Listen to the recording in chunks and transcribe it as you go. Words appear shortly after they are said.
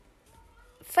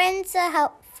Friends are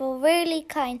helpful, really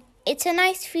kind. It's a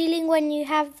nice feeling when you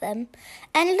have them.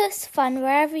 Endless fun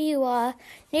wherever you are,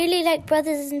 nearly like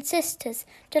brothers and sisters.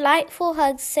 Delightful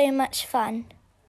hugs, so much fun.